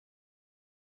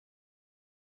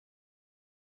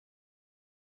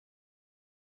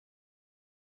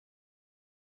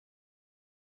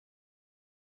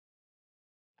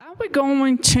We're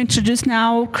going to introduce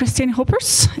now Cristine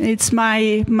Hoepers. It's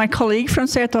my colleague from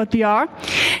seminarios.br.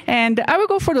 And I will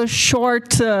go for the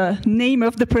short name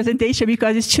of the presentation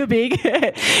because it's too big.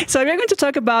 So we're going to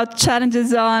talk about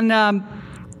challenges on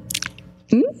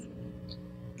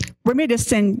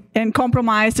remedies and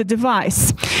compromise the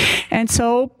device. And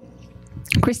so,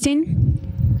 Cristine?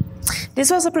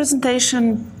 This was a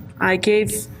presentation I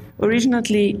gave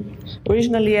originally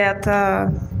at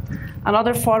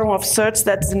another forum of certs,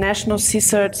 that's the National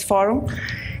C-Certs Forum.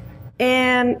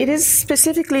 And it is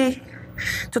specifically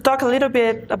to talk a little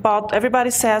bit about,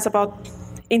 everybody says about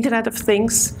Internet of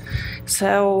Things.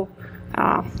 So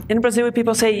in Brazil,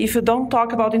 people say, if you don't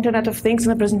talk about Internet of Things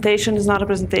in a presentation, it's not a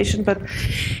presentation. But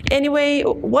anyway,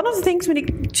 one of the things we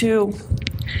need to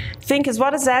think is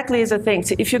what exactly is a thing.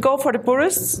 So if you go for the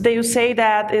purists, they will say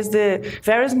that is the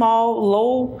very small,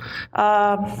 low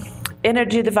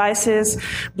energy devices,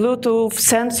 Bluetooth,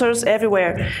 sensors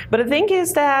everywhere. But the thing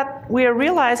is that we are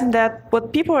realizing that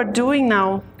what people are doing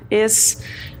now is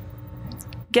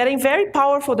getting very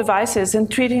powerful devices and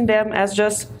treating them as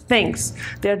just things.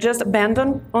 They're just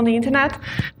abandoned on the internet.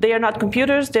 They are not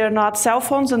computers, they're not cell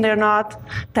phones, and they're not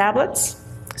tablets.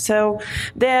 So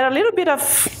they're a little bit of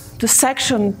the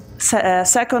second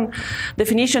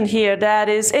definition here, that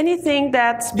is anything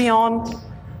that's beyond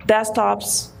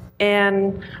desktops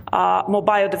and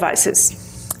mobile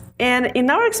devices. And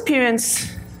in our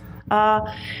experience,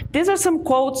 these are some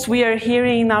quotes we are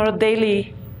hearing in our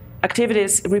daily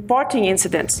activities reporting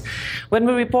incidents. When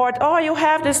we report, oh, you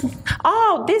have this,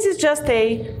 oh, this is just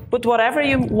put whatever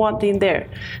you want in there.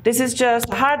 This is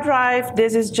just a hard drive,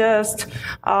 this is just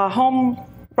a home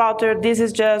router, this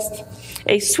is just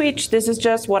a switch, this is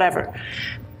just whatever.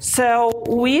 So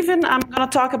I'm going to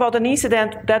talk about an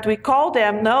incident that we call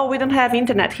them, no, we don't have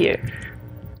internet here.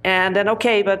 And then,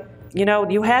 okay, but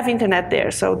you have internet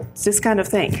there, so it's this kind of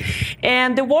thing.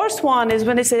 And the worst one is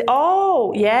when they say,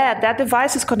 oh, yeah, that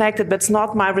device is connected, but it's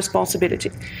not my responsibility.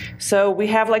 So we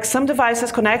have like some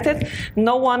devices connected,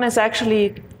 no one is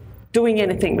actually doing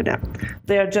anything with them.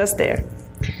 They're just there.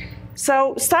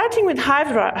 So starting with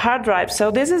hard drive, so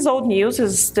this is old news,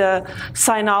 is the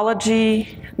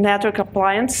Synology network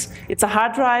appliance. It's a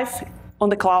hard drive on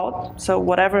the cloud, so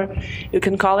whatever you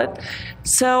can call it.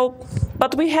 So,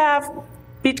 but we have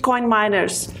Bitcoin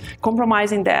miners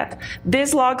compromising that.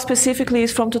 This log specifically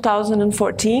is from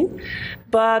 2014,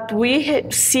 but we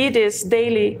see this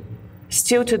daily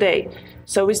still today.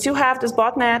 So we still have this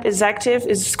botnet is active,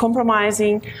 is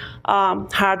compromising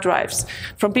hard drives.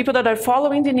 From people that are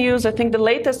following the news, I think the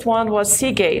latest one was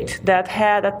Seagate that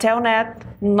had a telnet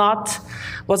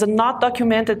was a not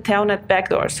documented telnet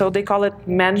backdoor. So they call it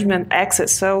management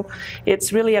access. So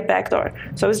it's really a backdoor.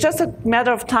 So it's just a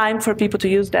matter of time for people to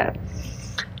use that.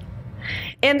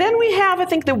 And then we have, I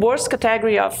think, the worst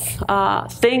category of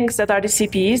things that are the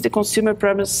CPEs, the consumer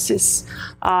premises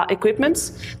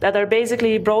equipments, that are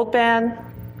basically broadband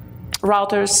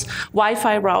routers,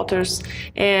 Wi-Fi routers,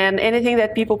 and anything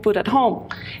that people put at home.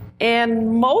 And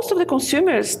most of the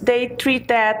consumers, they treat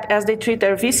that as they treat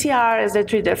their VCR, as they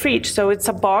treat their fridge. So it's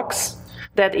a box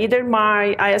that either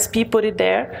my ISP put it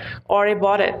there or I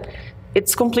bought it.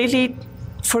 It's completely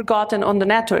forgotten on the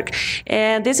network.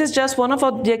 And this is just one of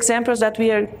the examples that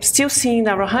we are still seeing in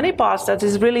our honeypots, that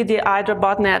is really the Hydra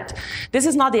botnet. This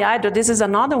is not the Hydra, this is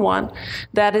another one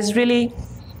that is really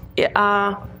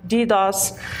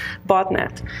DDoS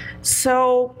botnet.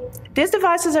 So these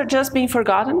devices are just being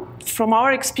forgotten. From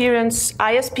our experience,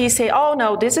 ISPs say, oh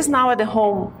no, this is now at the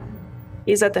home,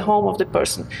 is at the home of the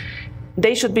person.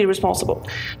 They should be responsible.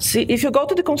 See, if you go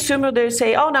to the consumer, they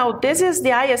say, oh no, this is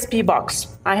the ISP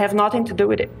box. I have nothing to do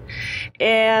with it.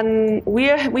 And we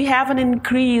have an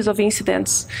increase of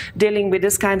incidents dealing with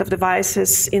this kind of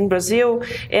devices in Brazil.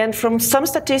 And from some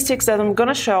statistics that I'm going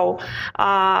to show,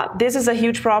 this is a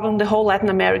huge problem in the whole Latin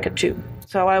America too.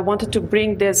 So I wanted to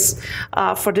bring this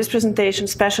for this presentation,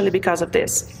 especially because of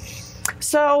this.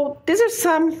 So these are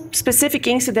some specific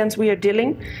incidents we are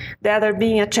dealing that are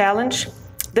being a challenge.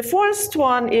 The first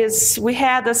one is we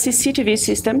had a CCTV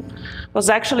system, was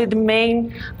actually the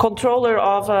main controller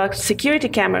of security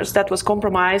cameras that was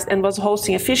compromised and was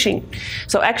hosting a phishing.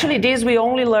 So actually this we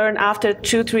only learned after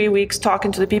 2-3 weeks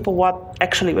talking to the people what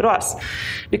actually it was.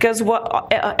 Because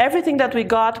everything that we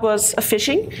got was a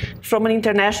phishing from an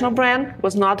international brand,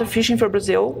 was not a phishing for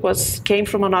Brazil, came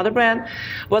from another brand,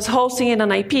 was hosting in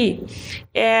an IP.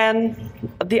 And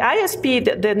the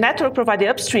ISP, the network provider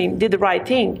upstream, did the right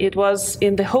thing. It was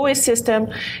in the host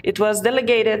system, it was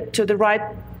delegated to the right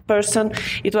person,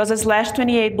 it was a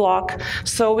 /28 block,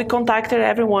 so we contacted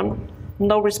everyone,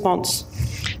 no response.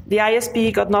 The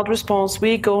ISP got no response,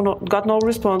 we got no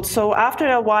response. So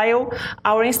after a while,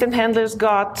 our incident handlers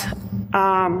got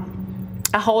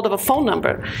a hold of a phone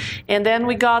number. And then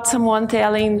we got someone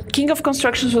telling, King of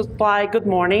Construction Supply, good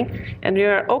morning. And we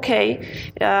were, okay,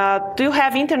 do you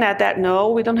have internet there? No,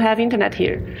 we don't have internet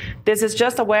here. This is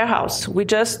just a warehouse. We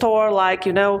just store like,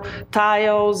 you know,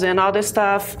 tiles and other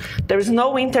stuff. There is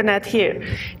no internet here.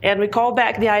 And we call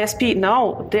back the ISP,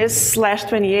 no, this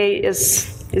 /28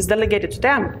 is delegated to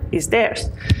them, it's theirs.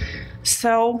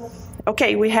 So,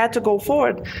 okay, we had to go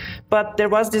forward, but there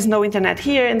was this no internet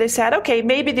here, and they said, okay,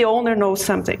 maybe the owner knows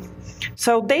something.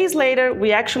 So days later,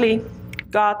 we actually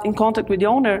got in contact with the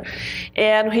owner,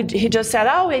 and he just said,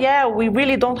 oh yeah, we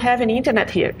really don't have any internet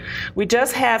here. We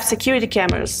just have security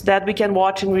cameras that we can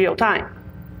watch in real time.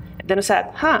 And then I said,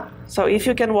 so if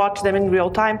you can watch them in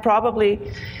real time, probably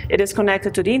it is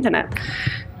connected to the internet.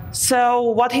 So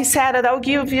what he said, that I'll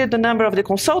give you the number of the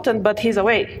consultant, but he's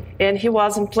away. And he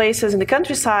was in places in the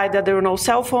countryside that there were no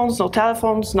cell phones, no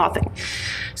telephones, nothing.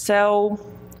 So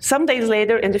some days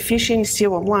later, and the phishing is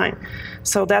still online.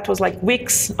 So that was like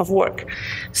weeks of work.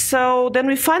 So then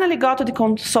we finally got to the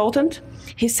consultant.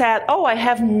 He said, oh, I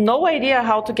have no idea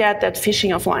how to get that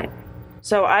phishing offline.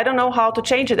 So I don't know how to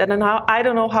change it, and I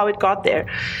don't know how it got there.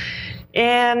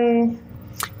 And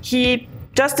he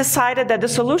just decided that the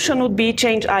solution would be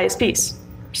change ISPs.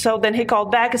 So then he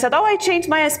called back and said, oh, I changed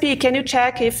my ISP. Can you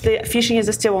check if the phishing is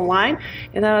still online?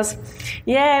 And I was,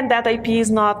 yeah, and that IP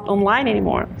is not online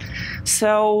anymore.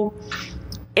 So,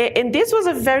 and this was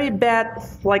a very bad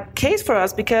case for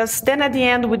us, because then at the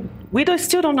end, we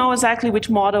still don't know exactly which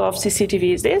model of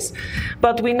CCTV is this,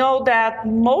 but we know that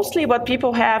mostly what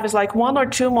people have is like 1 or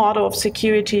 2 model of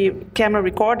security camera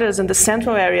recorders in the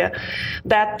central area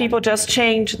that people just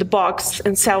change the box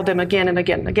and sell them again and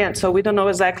again and again. So we don't know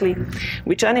exactly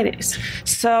which one it is.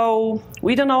 So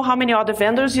we don't know how many other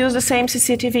vendors use the same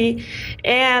CCTV,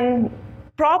 and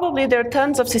probably there are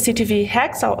tons of CCTV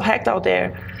hacked out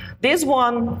there. This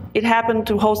one, it happened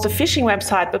to host a phishing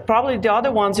website, but probably the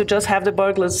other ones, you just have the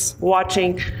burglars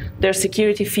watching their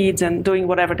security feeds and doing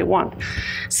whatever they want.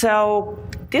 So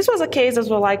this was a case that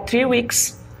was like 3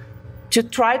 weeks to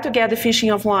try to get the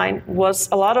phishing offline. Was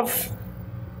a lot of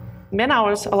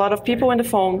man-hours, a lot of people on the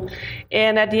phone,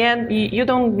 and at the end, you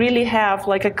don't really have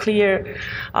like a clear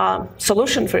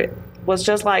solution for it. It was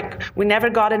just like, we never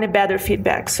got any better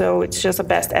feedback, so it's just a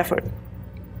best effort.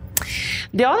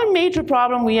 The other major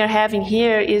problem we are having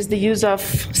here is the use of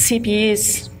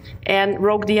CPEs and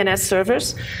rogue DNS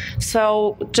servers.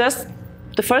 So just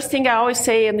the first thing I always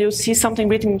say, and you'll see something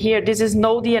written here, this is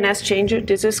no DNS changer,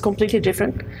 this is completely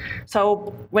different.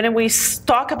 So when we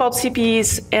talk about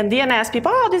CPEs and DNS,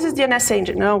 people, oh, this is DNS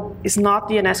changer. No, it's not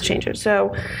DNS changer.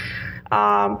 So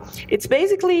it's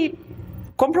basically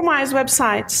compromised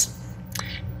websites,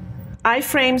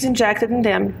 iframes injected in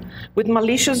them with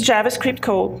malicious JavaScript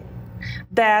code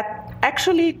that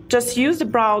actually just use the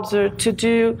browser to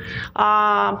do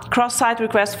cross-site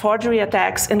request forgery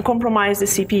attacks and compromise the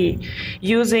CPE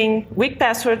using weak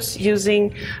passwords,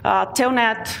 using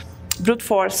telnet brute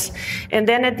force. And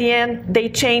then at the end, they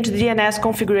change the DNS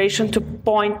configuration to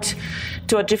point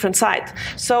to a different site.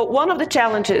 So one of the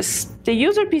challenges, the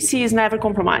user PC is never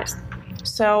compromised.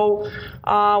 So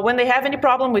when they have any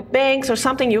problem with banks or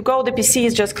something, you go, the PC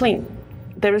is just clean.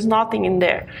 There is nothing in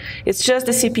there. It's just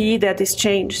the CPE that is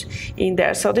changed in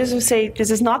there. So this will say, this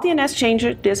is not DNS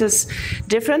changer, this is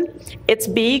different. It's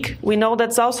big. We know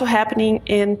that's also happening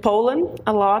in Poland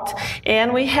a lot.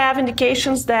 And we have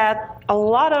indications that a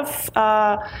lot of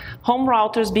home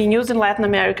routers being used in Latin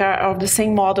America are the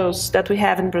same models that we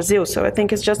have in Brazil. So I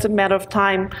think it's just a matter of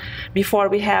time before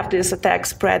we have this attack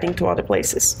spreading to other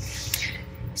places.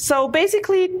 So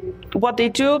basically, what they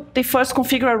do, they first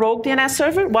configure a rogue DNS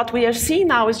server. What we are seeing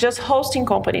now is just hosting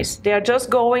companies. They are just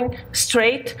going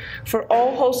straight for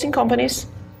all hosting companies.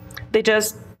 They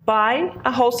just buy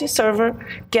a hosting server,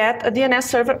 get a DNS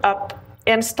server up,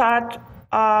 and start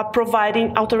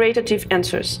providing authoritative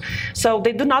answers. So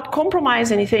they do not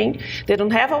compromise anything. They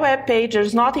don't have a web page.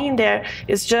 There's nothing in there.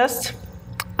 It's just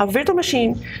a virtual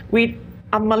machine with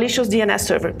a malicious DNS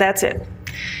server. That's it.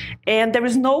 And there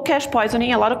is no cache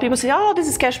poisoning. A lot of people say, oh, this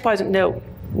is cache poisoning.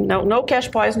 No cache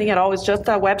poisoning at all. It's just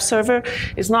a web server.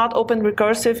 It's not open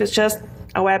recursive. It's just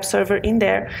a web server in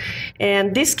there.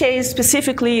 And this case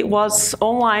specifically was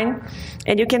online.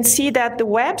 And you can see that the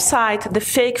website, the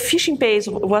fake phishing page,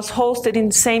 was hosted in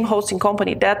the same hosting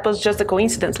company. That was just a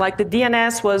coincidence. Like the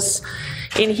DNS was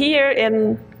in here,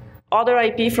 and other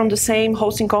IP from the same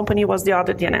hosting company was the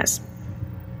other DNS.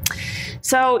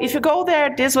 So if you go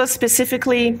there, this was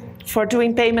specifically for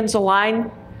doing payments online.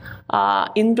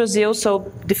 in Brazil.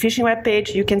 So the phishing web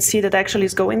page, you can see that actually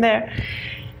is going there.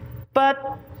 But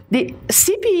the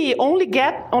CPE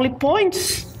only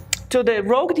points to the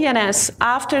rogue DNS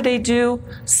after they do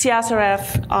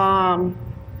CSRF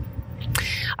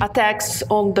attacks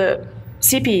on the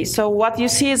CPE. So what you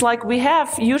see is like we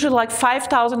have usually like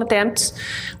 5,000 attempts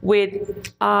with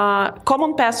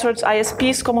common passwords,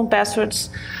 ISPs common passwords,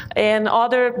 and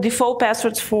other default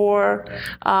passwords for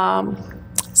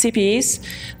CPEs.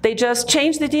 They just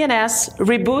change the DNS,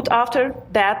 reboot after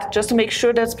that just to make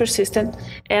sure that's persistent,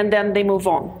 and then they move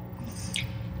on.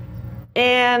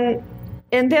 And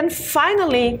then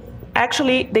finally,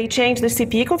 actually, they change the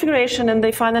CPE configuration, and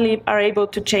they finally are able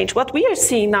to change. What we are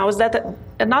seeing now is that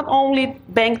not only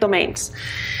bank domains,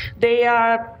 they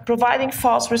are providing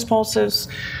false responses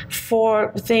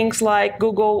for things like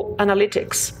Google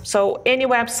Analytics. So any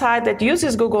website that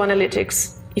uses Google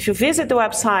Analytics, if you visit the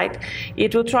website,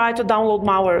 it will try to download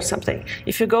malware or something.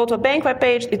 If you go to a bank web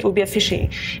page, it will be a phishing.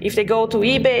 If they go to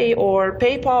eBay or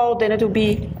PayPal, then it will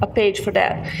be a page for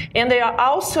that. And they are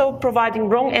also providing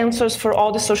wrong answers for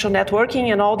all the social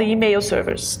networking and all the email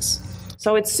servers.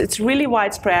 So it's really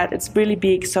widespread, it's really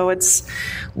big, so it's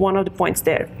one of the points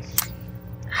there.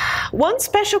 One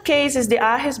special case is the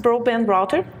Ares broadband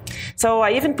router. So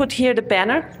I even put here the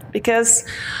banner because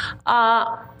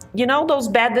you know those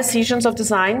bad decisions of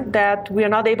design that we are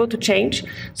not able to change?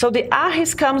 So the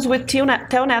Ares comes with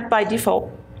Telnet by default.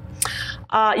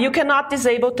 You cannot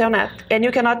disable Telnet, and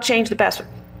you cannot change the password.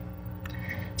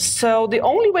 So the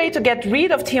only way to get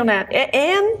rid of Telnet,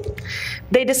 and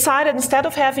they decided instead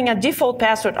of having a default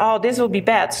password, oh, this will be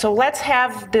bad, so let's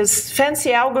have this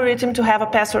fancy algorithm to have a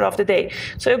password of the day.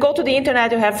 So you go to the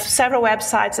internet, you have several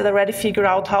websites that already figure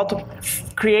out how to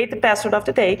create the password of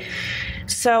the day.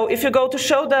 So if you go to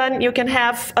Shodan, you can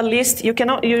have a list. You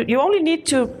only need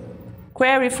to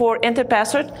query for enter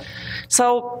password.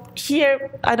 So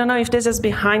here, I don't know if this is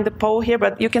behind the poll here,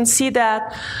 but you can see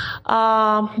that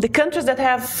the countries that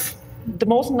have the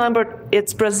most number,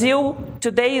 it's Brazil.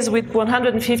 Today is with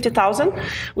 150,000.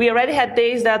 We already had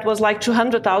days that was like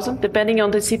 200,000, depending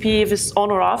on the CPE if it's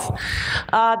on or off.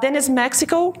 Then is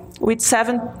Mexico with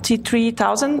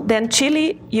 73,000. Then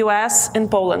Chile, US,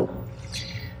 and Poland.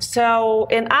 So,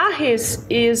 and Ares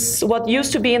is what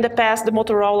used to be in the past the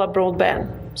Motorola broadband.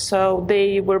 So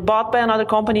they were bought by another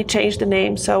company, changed the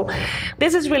name. So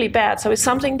this is really bad. So it's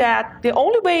something that the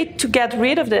only way to get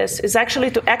rid of this is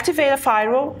actually to activate a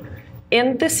firewall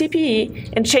in the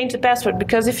CPE and change the password.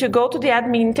 Because if you go to the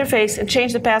admin interface and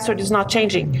change the password, it's not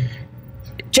changing.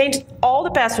 Change all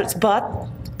the passwords, but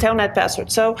Telnet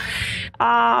password. So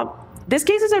these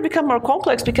cases have become more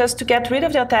complex because to get rid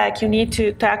of the attack, you need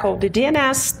to tackle the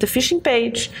DNS, the phishing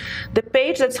page, the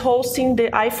page that's hosting the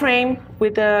iframe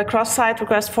with the cross-site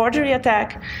request forgery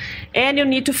attack, and you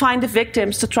need to find the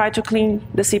victims to try to clean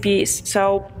the CPEs.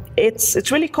 So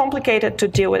it's really complicated to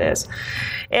deal with this.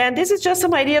 And this is just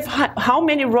some idea of how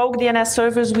many rogue DNS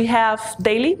servers we have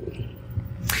daily.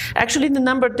 Actually, the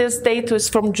number this data is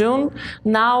from June.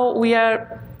 Now we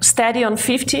are steady on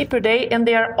 50 per day, and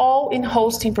they are all in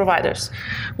hosting providers.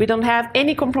 We don't have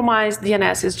any compromised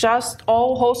DNS. It's just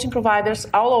all hosting providers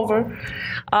all over.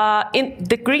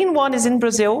 The green one is in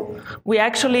Brazil. We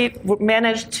actually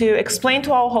managed to explain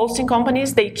to our hosting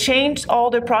companies. They changed all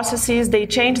their processes. They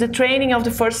changed the training of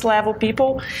the first level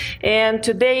people. And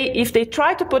today, if they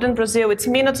try to put in Brazil, it's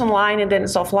minutes online and then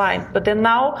it's offline. But then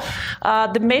now,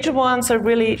 the major ones are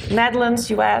really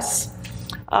Netherlands, US,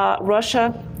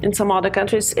 Russia, and some other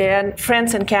countries, and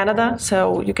France and Canada.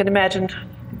 So you can imagine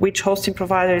which hosting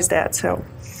provider is that. So,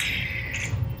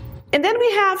 and then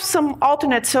we have some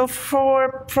alternates. So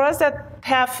for us that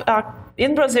have,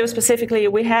 in Brazil specifically,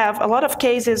 we have a lot of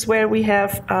cases where we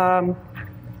have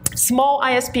small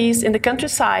ISPs in the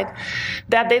countryside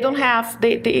that they don't have,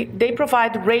 they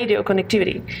provide radio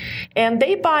connectivity. And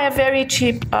they buy a very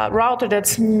cheap router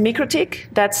that's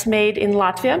MikroTik, that's made in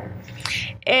Latvia.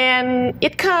 And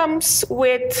it comes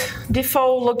with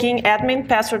default login admin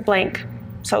password blank.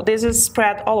 So this is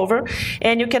spread all over.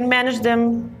 And you can manage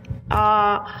them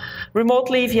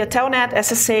remotely via Telnet,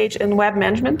 SSH, and web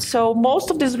management. So most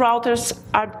of these routers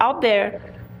are out there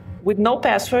with no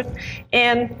password.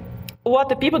 And what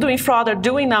the people doing fraud are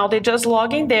doing now, they just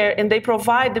log in there and they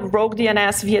provide the rogue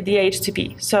DNS via the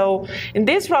HTTP. So in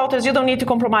these routers, you don't need to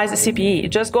compromise the CPE. You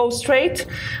just go straight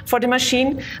for the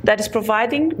machine that is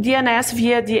providing DNS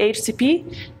via the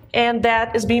HTTP, and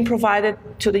that is being provided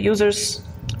to the users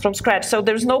from scratch. So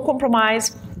there's no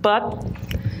compromise but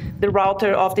the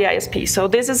router of the ISP. So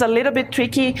this is a little bit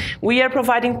tricky. We are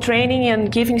providing training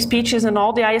and giving speeches, and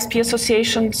all the ISP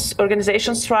associations,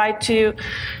 organizations try to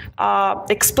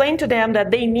explain to them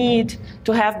that they need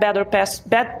to have better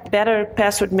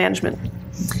password management.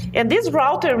 And these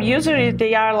router, usually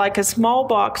they are like a small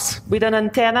box with an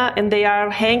antenna, and they are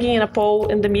hanging in a pole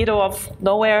in the middle of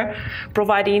nowhere,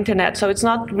 providing internet. So it's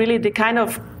not really the kind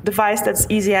of device that's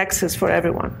easy access for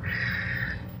everyone.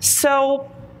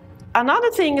 So another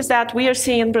thing is that we are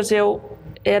seeing in Brazil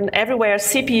and everywhere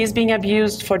CPEs being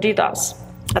abused for DDoS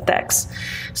attacks.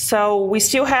 So we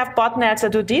still have botnets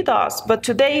that do DDoS, but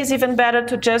today is even better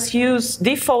to just use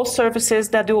default services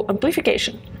that do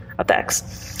amplification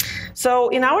attacks. So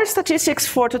in our statistics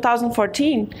for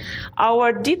 2014,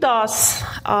 our DDoS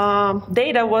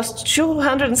data was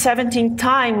 217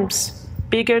 times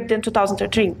bigger than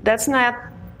 2013. That's not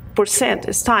percent,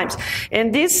 it's times.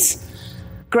 And this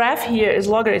graph here is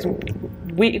logarithm.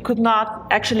 We could not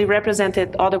actually represent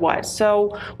it otherwise.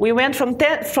 So we went from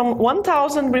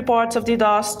 1,000 reports of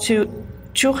DDoS to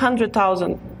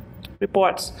 200,000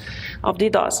 reports of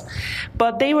DDoS.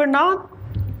 But they were not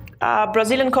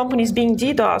Brazilian companies being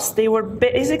DDoS. They were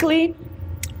basically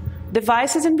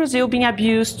devices in Brazil being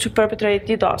abused to perpetrate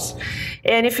DDoS.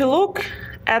 And if you look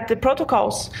at the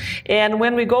protocols, and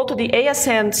when we go to the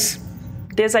ASNs,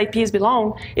 these IPs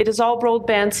belong, it is all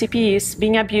broadband CPEs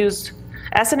being abused,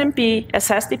 SNMP,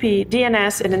 SSTP,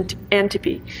 DNS, and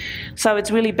NTP. So it's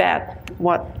really bad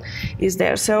what is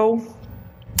there. So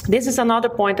this is another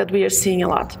point that we are seeing a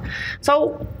lot.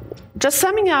 So just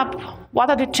summing up, what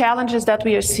are the challenges that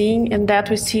we are seeing and that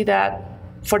we see that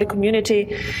for the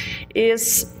community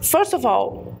is, first of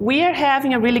all, we are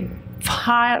having a really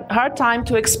hard time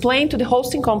to explain to the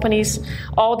hosting companies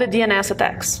all the DNS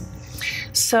attacks.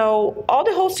 So all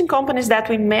the hosting companies that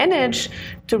we manage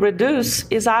to reduce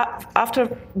is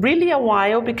after really a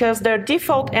while, because their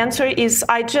default answer is,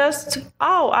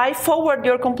 I forward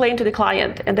your complaint to the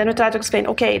client. And then we try to explain,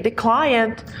 okay, the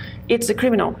client, it's the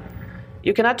criminal.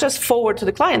 You cannot just forward to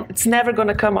the client. It's never going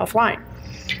to come offline.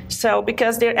 So,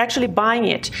 because they're actually buying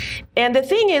it. And the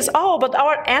thing is, but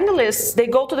our analysts, they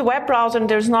go to the web browser and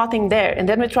there's nothing there. And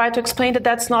then we try to explain that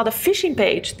that's not a phishing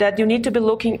page, that you need to be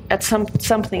looking at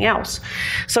something else.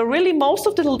 So really, most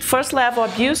of the first level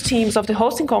abuse teams of the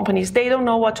hosting companies, they don't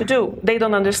know what to do. They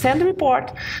don't understand the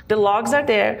report. The logs are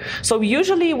there. So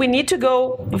usually we need to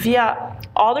go via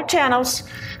other channels,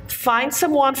 find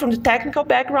someone from the technical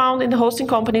background in the hosting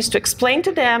companies to explain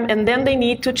to them, and then they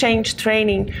need to change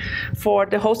training for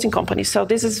the hosting companies. So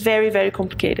this is very, very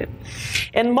complicated.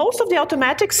 And most of the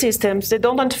automatic systems, they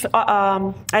don't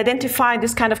identify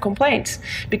this kind of complaints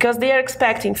because they are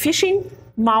expecting phishing,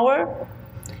 malware,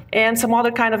 and some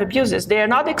other kind of abuses. They are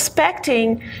not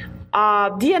expecting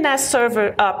a DNS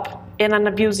server up and an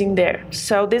abusing there.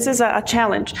 So this is a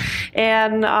challenge.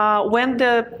 And when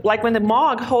the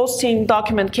MOG hosting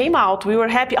document came out, we were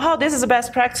happy, this is the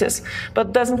best practice,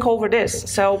 but doesn't cover this.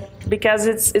 So, because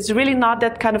it's really not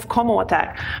that kind of common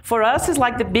attack. For us, it's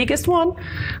like the biggest one,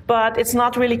 but it's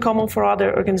not really common for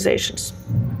other organizations.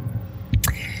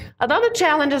 Another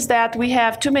challenge is that we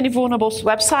have too many vulnerable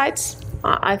websites.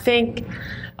 I think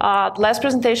the last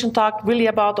presentation talked really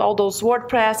about all those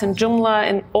WordPress and Joomla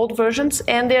and old versions,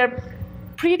 and they're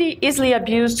pretty easily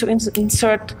abused to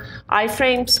insert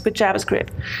iframes with JavaScript.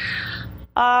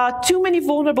 Too many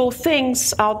vulnerable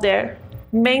things out there,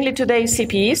 mainly today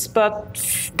CPEs, but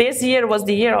this year was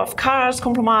the year of cars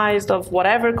compromised, of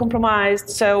whatever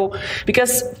compromised. So,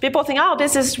 because people think,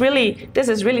 this is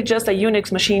really just a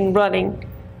Unix machine running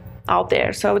out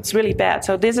there. So it's really bad.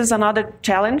 So this is another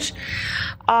challenge.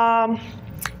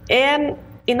 And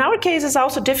in our case, it's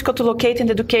also difficult to locate and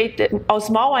educate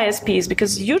small ISPs,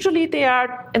 because usually they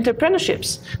are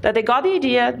entrepreneurships, that they got the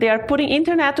idea, they are putting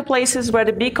internet to places where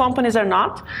the big companies are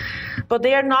not, but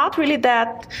they are not really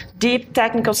that deep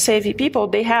technical savvy people.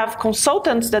 They have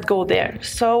consultants that go there.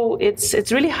 So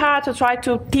it's really hard to try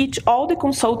to teach all the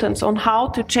consultants on how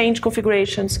to change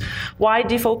configurations, why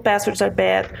default passwords are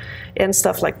bad, and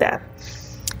stuff like that.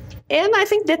 And I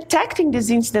think detecting these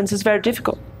incidents is very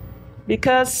difficult.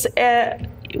 Because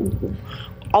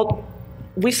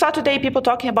we saw today people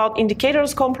talking about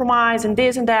indicators compromise and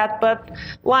this and that, but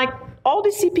like all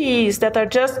the CPEs that are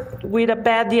just with a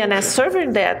bad DNS server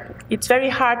in that, it's very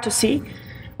hard to see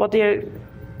what they're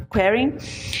querying.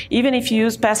 Even if you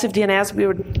use passive DNS, we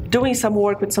were doing some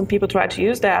work with some people trying to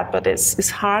use that, but it's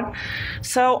hard.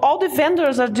 So all the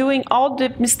vendors are doing all the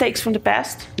mistakes from the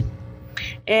past.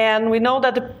 And we know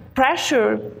that the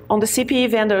pressure on the CPE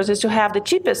vendors is to have the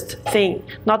cheapest thing,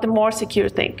 not the more secure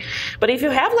thing. But if you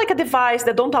have like a device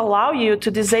that don't allow you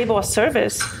to disable a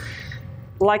service,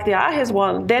 like the ARRES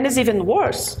one, then it's even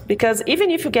worse. Because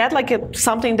even if you get like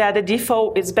something that the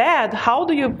default is bad, how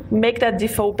do you make that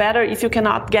default better if you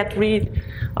cannot get rid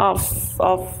of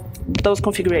those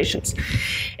configurations.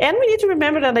 And we need to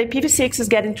remember that IPv6 is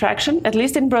getting traction. At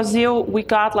least in Brazil, we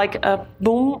got like a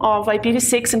boom of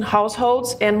IPv6 in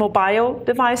households and mobile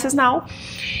devices now.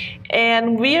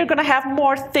 And we are going to have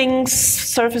more things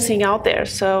surfacing out there.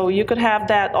 So you could have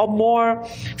that, or more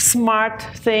smart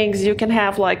things. You can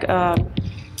have like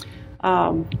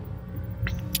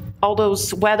all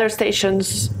those weather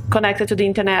stations connected to the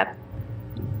internet.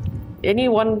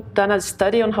 Anyone done a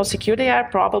study on how secure they are?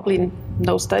 Probably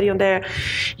no study on there.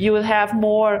 You will have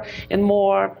more and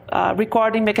more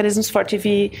recording mechanisms for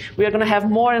TV. We are going to have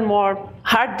more and more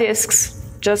hard disks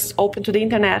just open to the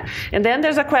internet. And then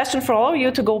there's a question for all of you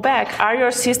to go back. Are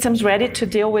your systems ready to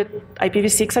deal with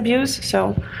IPv6 abuse?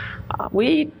 So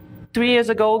we 3 years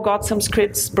ago got some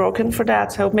scripts broken for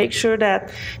that. So make sure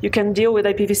that you can deal with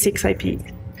IPv6 IP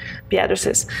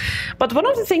addresses. But one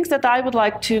of the things that I would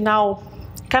like to now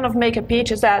kind of make a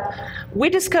pitch is that we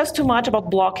discuss too much about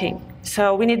blocking.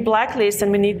 So we need blacklists,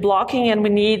 and we need blocking, and we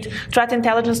need threat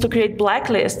intelligence to create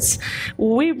blacklists.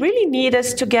 We really need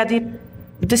us to get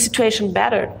the situation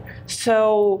better.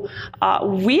 So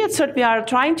we at CertBR are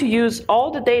trying to use all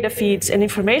the data feeds and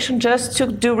information just to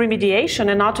do remediation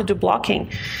and not to do blocking,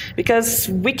 because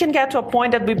we can get to a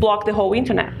point that we block the whole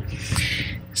internet.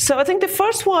 So I think the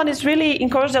first one is really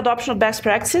encourage the adoption of best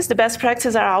practices. The best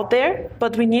practices are out there,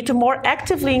 but we need to more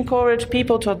actively encourage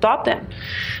people to adopt them.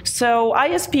 So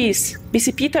ISPs,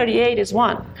 BCP38 is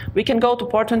one. We can go to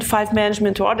port 25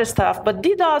 management to other stuff, but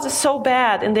DDoS is so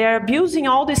bad, and they're abusing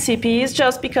all the CPEs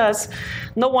just because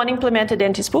no one implemented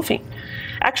anti-spoofing.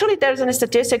 Actually, there's a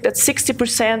statistic that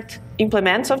 60%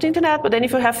 implements of the internet, but then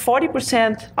if you have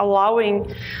 40%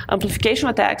 allowing amplification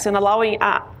attacks and allowing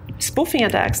spoofing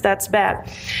attacks, that's bad.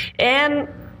 And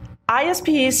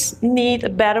ISPs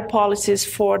need better policies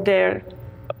for their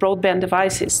broadband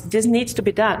devices. This needs to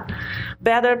be done.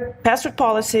 Better password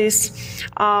policies,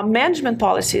 management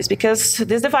policies, because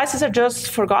these devices are just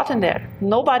forgotten there.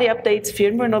 Nobody updates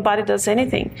firmware, nobody does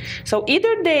anything. So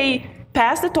either they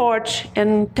pass the torch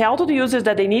and tell to the users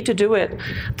that they need to do it.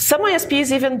 Some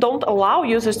ISPs even don't allow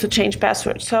users to change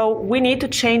passwords. So we need to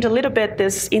change a little bit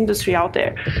this industry out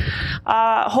there.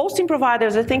 Hosting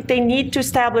providers, I think they need to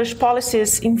establish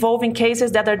policies involving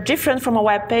cases that are different from a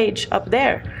web page up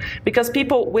there. Because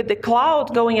people with the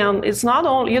cloud going on, it's not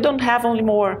only, you don't have only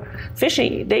more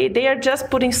phishing. They are just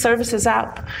putting services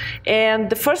up. And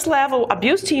the first level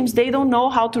abuse teams, they don't know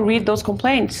how to read those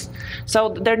complaints.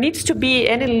 So there needs to be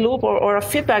any loop or a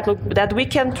feedback loop that we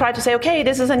can try to say, okay,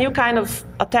 this is a new kind of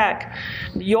attack.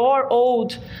 Your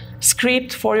old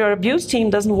script for your abuse team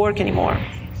doesn't work anymore.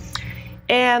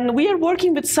 And we are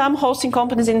working with some hosting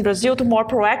companies in Brazil to more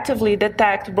proactively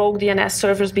detect rogue DNS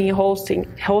servers being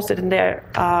hosted in their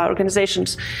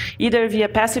organizations, either via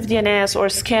passive DNS or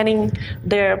scanning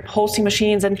their hosting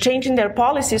machines and changing their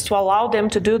policies to allow them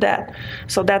to do that.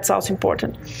 So that's also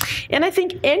important. And I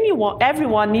think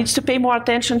everyone needs to pay more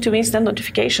attention to instant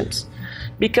notifications,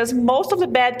 because most of the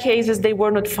bad cases, they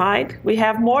were notified. We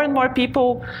have more and more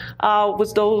people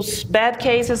with those bad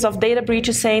cases of data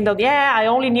breaches saying that, yeah, I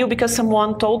only knew because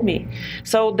someone told me.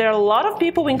 So there are a lot of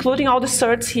people, including all the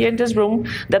certs here in this room,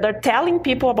 that are telling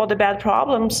people about the bad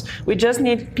problems. We just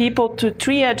need people to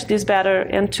triage this better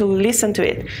and to listen to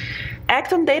it.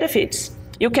 Act on data feeds.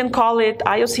 You can call it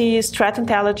IOCs, threat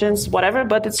intelligence, whatever,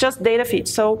 but it's just data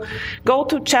feeds. So go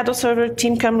to Shadow Server,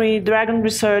 Team Camry, Dragon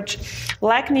Research.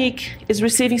 LACNIC is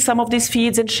receiving some of these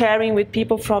feeds and sharing with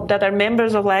people that are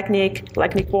members of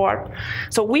LACNIC Warp.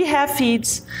 So we have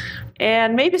feeds,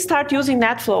 and maybe start using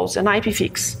NetFlows and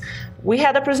IPFix. We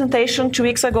had a presentation 2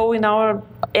 weeks ago in our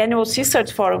annual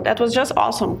CSERT forum. That was just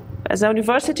awesome. As a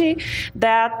university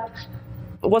that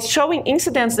was showing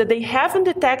incidents that they haven't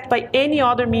detected by any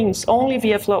other means, only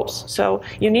via flows. So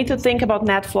you need to think about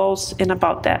NetFlows and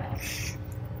about that.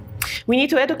 We need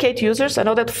to educate users. I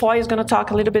know that Foy is going to talk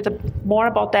a little bit more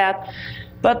about that,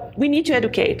 but we need to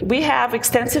educate. We have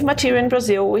extensive material in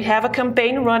Brazil. We have a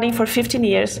campaign running for 15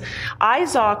 years.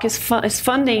 ISOC is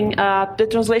funding the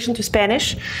translation to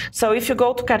Spanish. So if you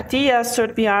go to Cartilha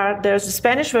CertBR, there's the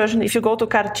Spanish version. If you go to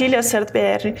Cartilha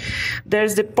CertBR,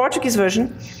 there's the Portuguese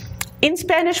version. In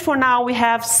Spanish, for now, we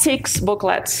have 6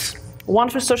 booklets. One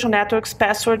for social networks,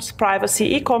 passwords,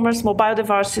 privacy, e-commerce, mobile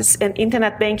devices, and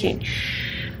internet banking.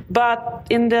 But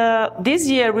in this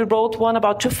year, we wrote one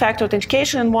about two-factor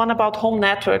authentication and one about home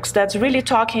networks. That's really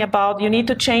talking about you need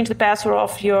to change the password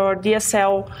of your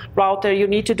DSL router. You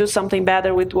need to do something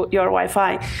better with your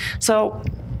Wi-Fi. So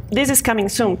this is coming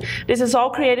soon. This is all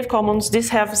Creative Commons. These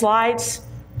have slides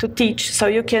to teach. So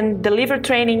you can deliver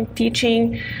training,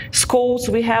 teaching, schools.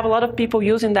 We have a lot of people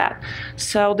using that.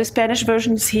 So the Spanish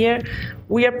version is here.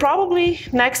 We are probably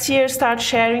next year start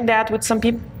sharing that with some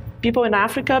people in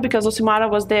Africa, because Osimara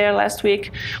was there last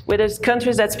week, where there's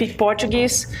countries that speak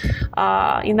Portuguese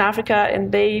in Africa,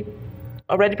 and they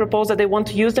already proposed that they want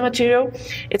to use the material.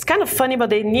 It's kind of funny, but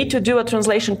they need to do a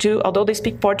translation too, although they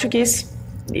speak Portuguese.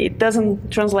 It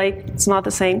doesn't translate, it's not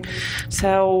the same.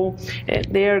 So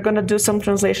they're going to do some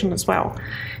translation as well.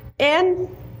 And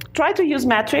try to use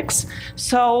metrics.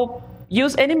 So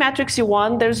use any metrics you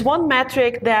want. There's one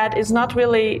metric that is not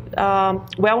really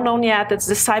well known yet. It's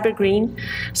the cybergreen.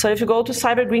 So if you go to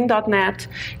cybergreen.net,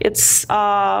 it's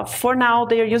for now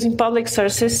they are using public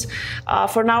sources.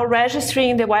 For now,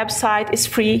 registering the website is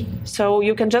free. So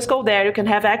you can just go there. You can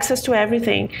have access to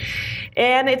everything.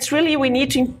 And it's really, we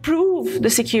need to improve the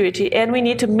security, and we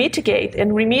need to mitigate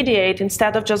and remediate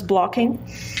instead of just blocking.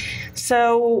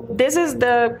 So this is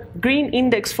the green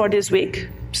index for this week.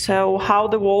 So how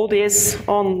the world is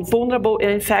on vulnerable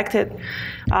and infected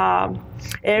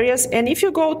areas. And if you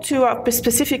go to a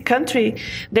specific country,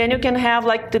 then you can have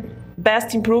like the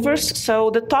best improvers. So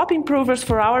the top improvers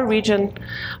for our region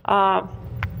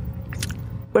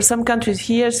were some countries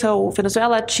here, so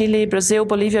Venezuela, Chile, Brazil,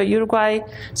 Bolivia, Uruguay,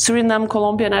 Suriname,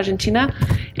 Colombia, and Argentina.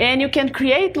 And you can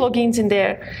create logins in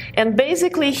there. And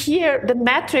basically here, the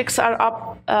metrics are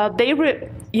up. They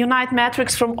unite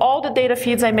metrics from all the data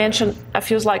feeds I mentioned a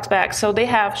few slides back. So they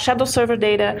have Shadow Server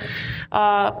data,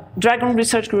 Dragon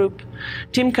Research Group,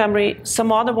 Team Camry,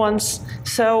 some other ones.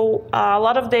 So a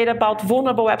lot of data about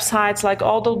vulnerable websites, like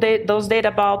all those data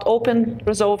about open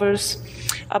resolvers,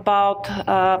 about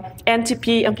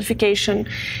NTP amplification.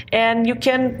 And you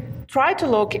can try to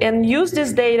look and use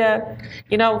this data,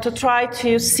 to try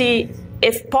to see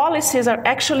if policies are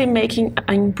actually making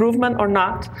an improvement or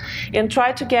not, and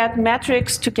try to get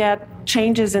metrics to get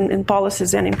changes in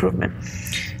policies and improvement.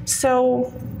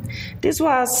 So this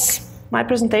was my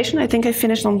presentation. I think I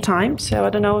finished on time, so I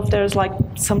don't know if there's like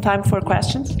some time for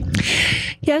questions.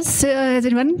 Yes, has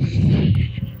anyone?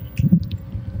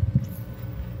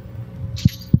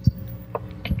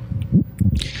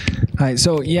 Hi.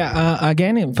 So yeah,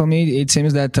 again, for me, it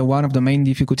seems that one of the main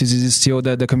difficulties is still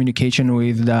the communication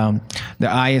with the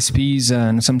ISPs,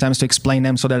 and sometimes to explain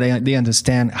them so that they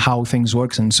understand how things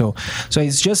work. And so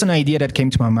it's just an idea that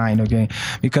came to my mind, okay?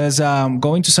 Because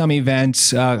going to some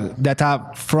events that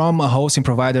are from hosting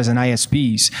providers and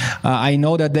ISPs, I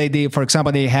know that they, for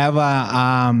example, they have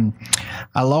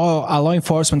a law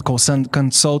enforcement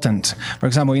consultant. For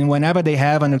example, whenever they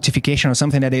have a notification or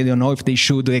something that they don't know if they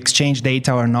should exchange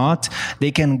data or not,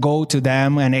 they can go to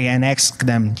them and ask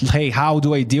them, hey, how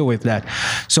do I deal with that?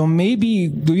 So maybe,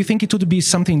 do you think it would be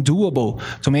something doable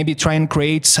to maybe try and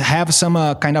have some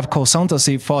kind of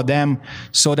consultancy for them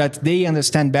so that they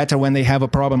understand better when they have a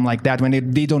problem like that, when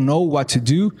they don't know what to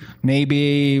do?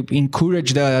 Maybe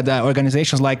encourage the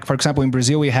organizations, like, for example, in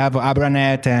Brazil, we have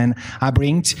Abranet and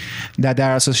Abrint, that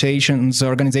are associations,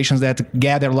 organizations that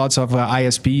gather lots of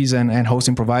ISPs and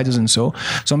hosting providers and so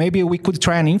maybe we could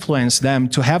try and influence them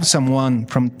to have someone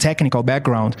from technical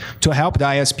background to help the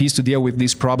ISPs to deal with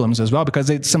these problems as well, because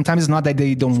sometimes it's not that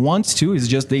they don't want to, it's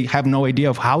just they have no idea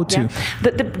of how to.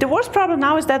 Yeah. The worst problem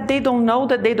now is that they don't know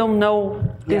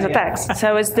these attacks.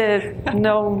 So it's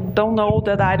don't know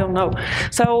that I don't know.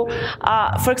 So,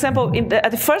 for example,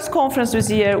 at the first conference this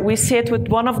year, we sit with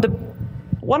one of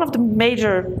the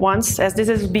major ones, as this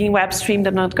is being web streamed,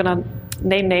 I'm not going to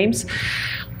name names.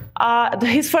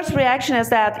 His first reaction is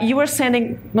that you were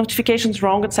sending notifications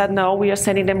wrong. It said, no, we are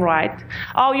sending them right.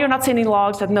 Oh, you're not sending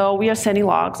logs. It said, no, we are sending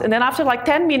logs. And then after like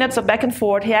 10 minutes of back and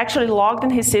forth, he actually logged in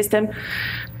his system,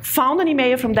 found an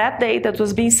email from that day that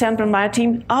was being sent from my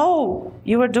team. Oh,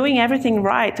 you were doing everything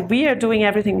right. We are doing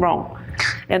everything wrong.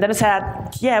 And then I said,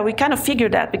 yeah, we kind of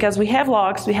figured that because we have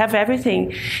logs, we have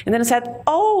everything. And then I said,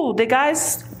 oh, the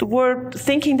guys were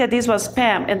thinking that this was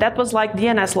spam, and that was like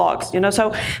DNS logs,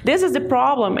 So this is the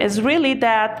problem, is really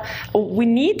that we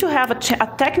need to have a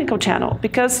technical channel,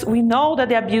 because we know that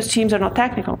the abuse teams are not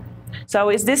technical. So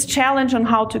it's this challenge on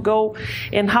how to go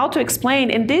and how to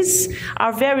explain, and these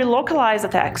are very localized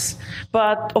attacks.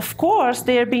 But of course,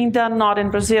 they are being done not in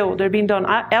Brazil, they're being done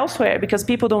elsewhere because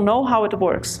people don't know how it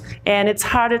works. And it's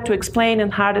harder to explain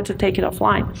and harder to take it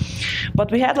offline.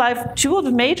 But we had like two of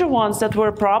the major ones that were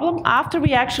a problem after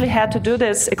we actually had to do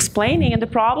this explaining, and the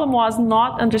problem was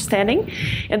not understanding.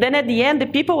 And then at the end, the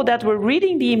people that were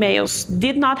reading the emails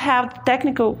did not have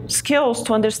technical skills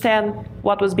to understand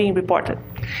what was being reported.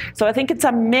 So I think it's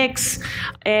a mix,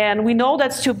 and we know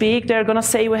that's too big. They're going to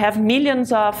say we have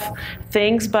millions of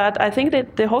things, but I think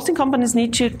that the hosting companies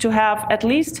need to have at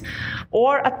least,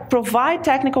 or provide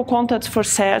technical context for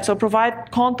sets, or provide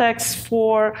context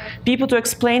for people to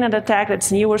explain an attack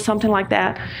that's new or something like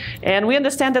that. And we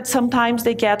understand that sometimes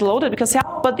they get loaded because, yeah,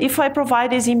 but if I provide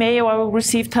this email, I will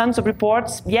receive tons of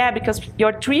reports. Yeah, because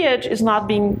your triage is not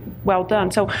being well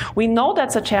done. So we know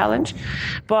that's a challenge,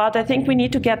 but I think we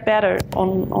need to get better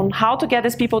on how to get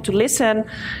these people to listen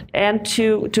and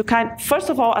to first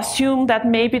of all, assume that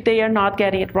maybe they are not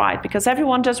getting it right, because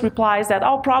everyone just replies that,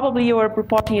 oh, probably you are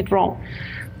reporting it wrong.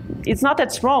 It's not that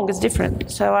it's wrong, it's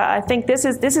different. So I think this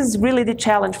is really the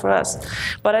challenge for us.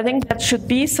 But I think that should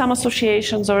be some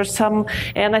associations or some,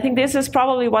 and I think this is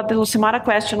probably what the Lucimara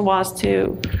question was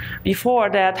too before,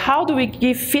 that how do we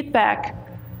give feedback,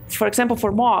 for example,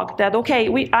 for MOG, that,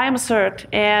 okay, I am a cert,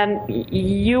 and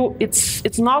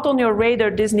it's not on your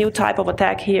radar, this new type of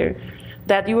attack here,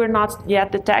 that you are not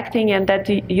yet detecting and that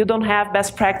you don't have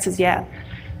best practices yet.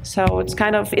 So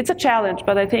it's a challenge,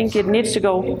 but I think it needs to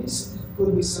go.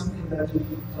 Could be something that we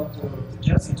could talk to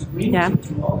Justin to bring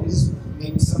to all this,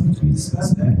 maybe something to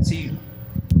discuss that. See.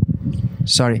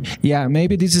 Sorry. Yeah,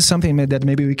 maybe this is something that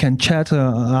maybe we can chat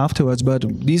afterwards, but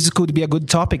this could be a good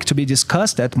topic to be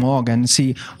discussed at MOG and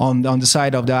see on the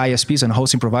side of the ISPs and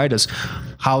hosting providers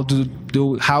how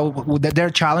their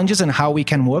challenges and how we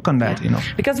can work on that,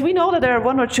 Because we know that there are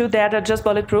one or two that are just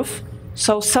bulletproof.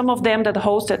 So some of them that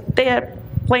hosted, they are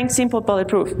plain simple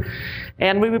bulletproof.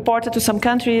 And we reported to some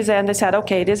countries and they said,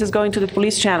 okay, this is going to the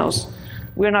police channels.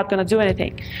 We're not going to do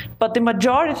anything. But the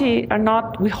majority are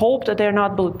not, we hope that they're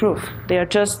not bulletproof. They are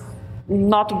just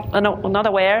not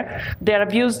aware. Their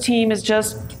abuse team is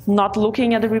just not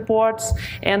looking at the reports,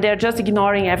 and they're just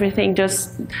ignoring everything.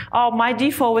 Just, oh, my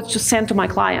default is to send to my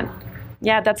client.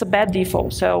 Yeah, that's a bad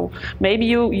default. So maybe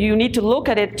you need to look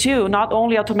at it too, not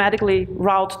only automatically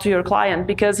route to your client,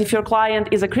 because if your client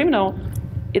is a criminal,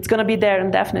 it's going to be there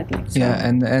indefinitely. So. Yeah,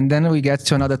 and then we get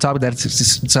to another topic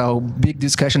it's a big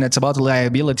discussion. That's about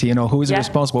liability. Who is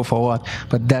responsible for what?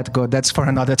 But that's for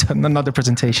another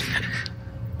presentation.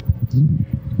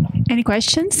 Any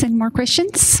questions? Any more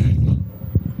questions?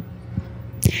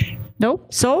 No.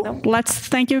 So let's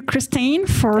thank you, Cristine,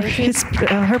 for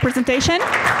her presentation.